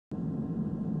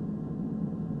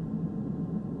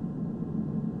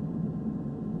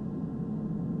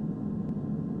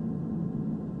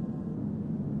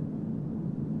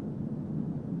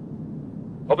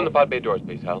Open the pod bay doors,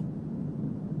 please, Hal.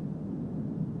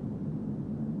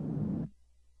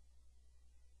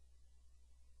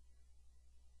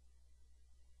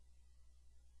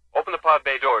 Open the pod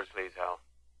bay doors, please, Hal.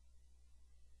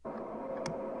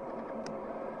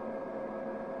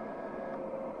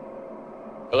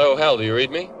 Hello, Hal, do you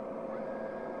read me?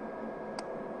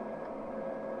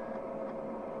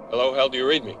 Hello, Hal, do you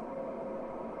read me?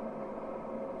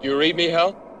 Do you read me,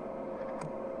 Hal?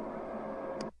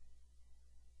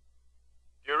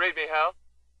 Do you read me, Hal?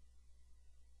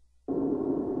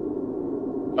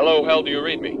 Hello, Hal, do you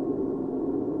read me?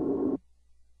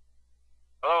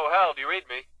 Hello, Hal, do you read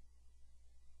me?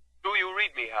 Do you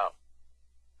read me, Hal?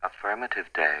 Affirmative,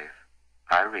 Dave.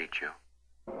 I read you.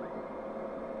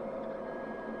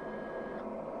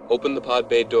 Open the pod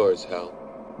bay doors, Hal.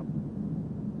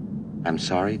 I'm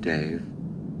sorry, Dave.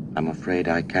 I'm afraid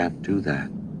I can't do that.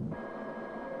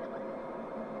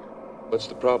 What's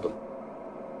the problem?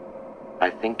 I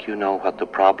think you know what the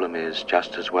problem is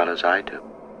just as well as I do.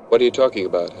 What are you talking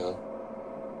about, Hal?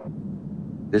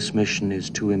 This mission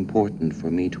is too important for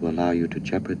me to allow you to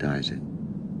jeopardize it.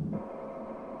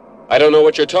 I don't know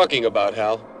what you're talking about,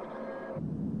 Hal.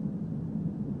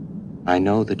 I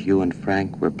know that you and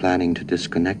Frank were planning to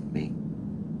disconnect me,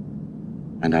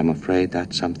 and I'm afraid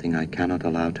that's something I cannot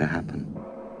allow to happen.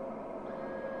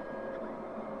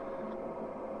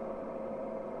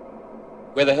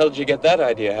 Where the hell did you get that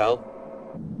idea, Hal?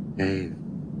 Dave,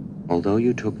 although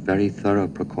you took very thorough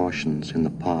precautions in the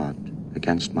pod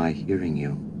against my hearing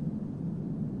you,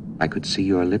 I could see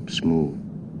your lips move.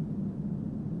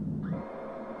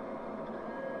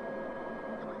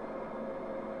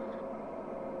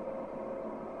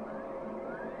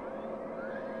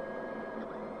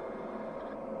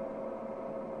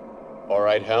 All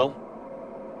right, Hal.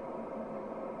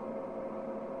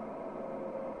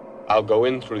 I'll go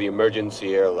in through the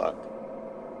emergency airlock.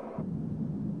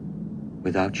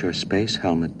 Without your space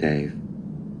helmet, Dave,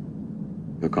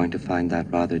 you're going to find that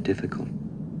rather difficult.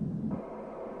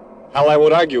 Hal, I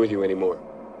won't argue with you anymore.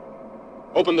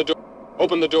 Open the door.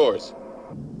 Open the doors.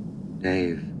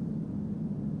 Dave,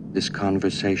 this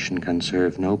conversation can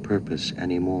serve no purpose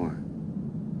anymore.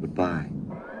 Goodbye.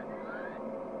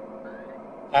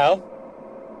 Hal?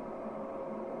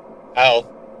 Hal?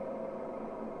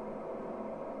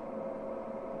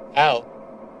 Hal?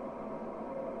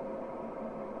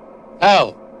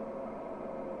 Hal?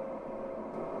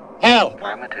 Hal?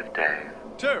 Affirmative, Dave.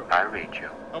 2. I read you.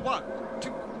 1,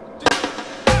 2.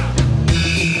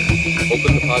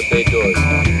 Open the pod bay doors.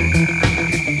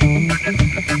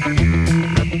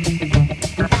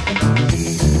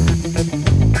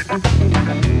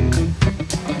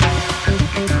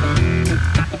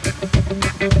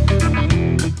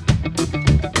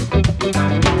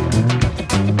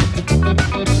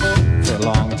 For a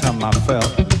long time I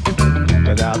felt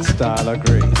without style or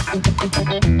grace,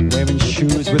 wearing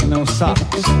shoes with no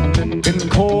socks in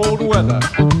cold weather.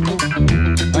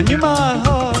 I knew my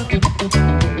heart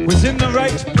was in the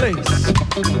right place.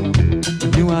 I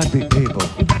knew I'd be able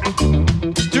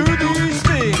to do these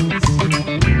things.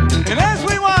 And as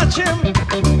we watch him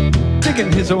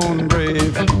digging his own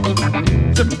grave,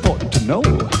 it's important to know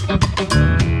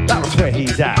that's where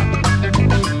he's at.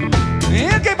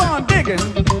 He'll keep on digging,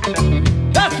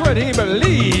 that's what he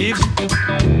believes.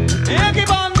 He'll keep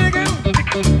on digging for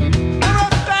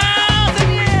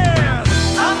 1,000 years.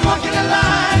 I'm walking the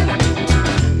line,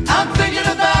 I'm thinking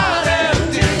about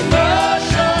empty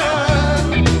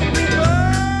motion.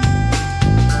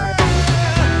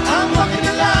 I'm walking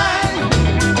the line,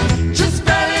 just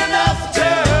barely enough to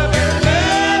be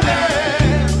living.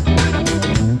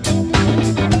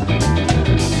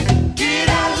 Get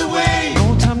out of the way,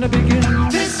 no time to begin.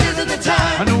 This isn't the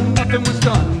time, I know nothing was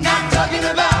done. Not talking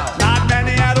about, not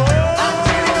many at all. I'm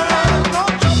turning around, no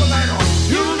trouble at all.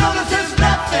 You notice there's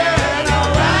nothing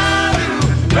around you,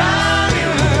 around you.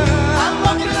 I'm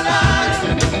walking the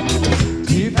line,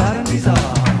 deep out and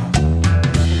bizarre.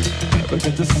 Never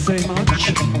get to say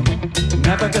much,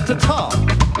 never get to talk.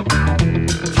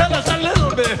 Tell us a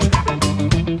little bit,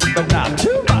 but not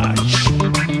too much.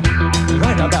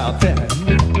 Right about then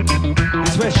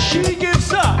is where she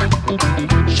gives up.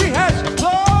 She has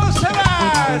closed her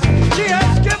eyes. She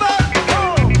has given up.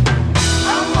 Oh,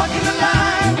 I'm walking the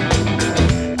line.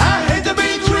 I hate to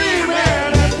be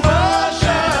dreaming in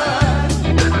motion.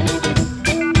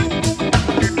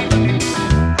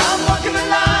 I'm walking the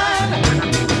line,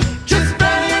 just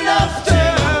barely enough to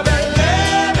be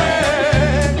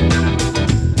living.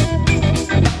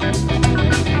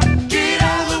 Get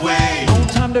out of the way, no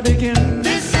time to begin.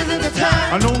 This isn't the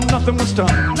time, I know nothing was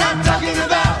done. Not talking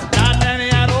about, not any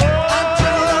at all. I'm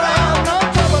turning around, no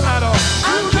trouble at all.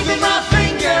 I'm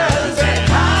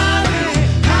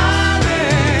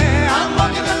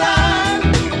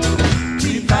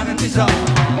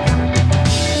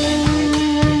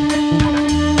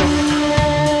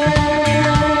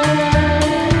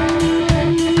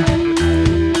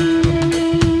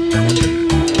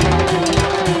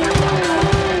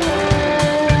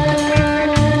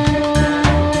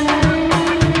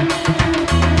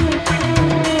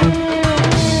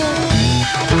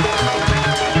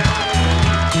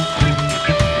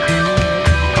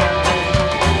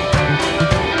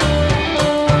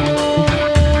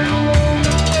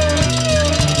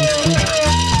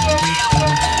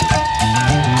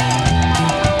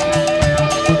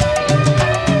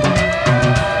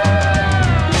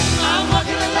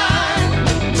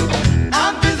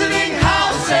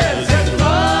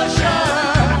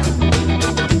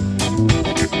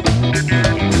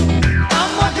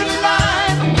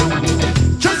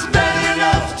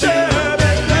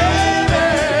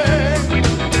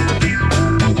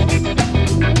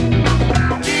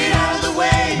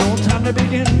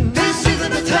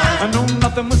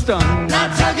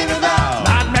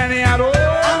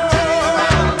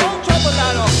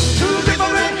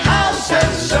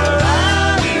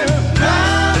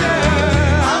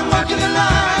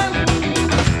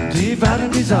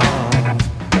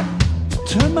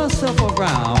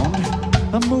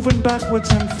moving backwards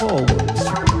and forwards.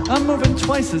 I'm moving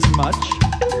twice as much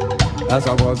as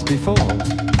I was before.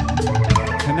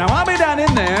 And now I'll be down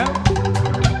in there,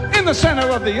 in the center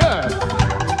of the earth.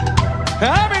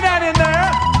 I'll be down in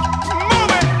there,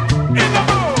 moving in the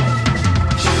moon.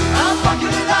 I'm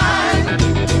walking the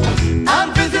line.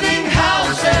 I'm visiting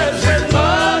houses in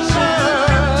motion.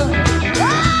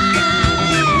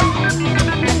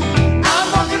 I'm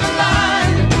walking the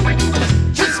line,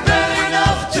 just barely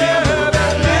enough to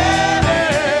believe.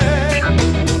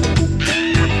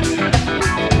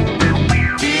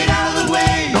 Get out of the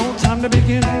way. No time to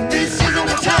begin. This isn't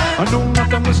the time. I know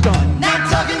nothing was done. Not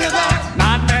talking about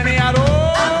Not many at all.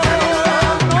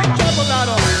 No trouble at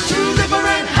all. two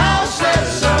different houses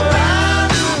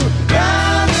surround you,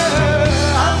 round you.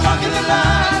 I'm walking the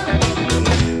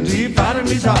line. Deep out in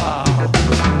these arms.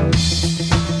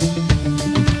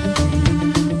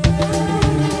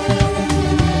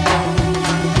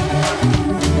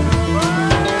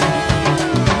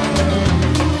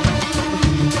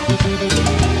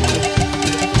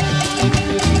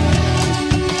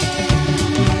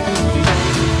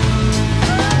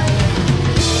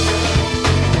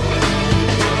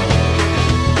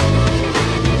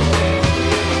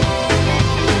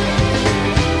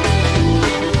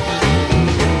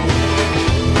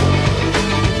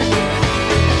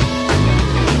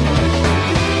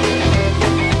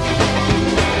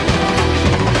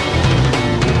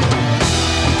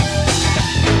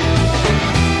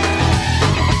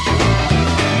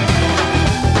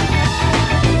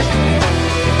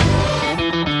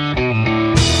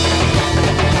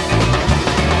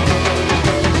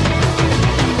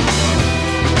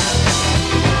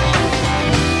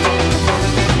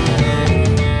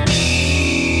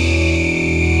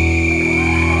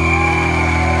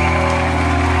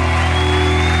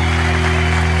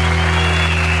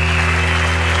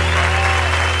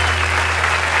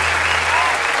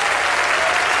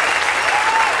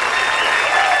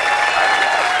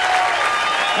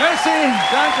 Merci,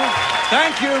 danke.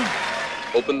 Thank you.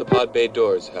 Open the pod bay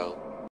doors, Hal.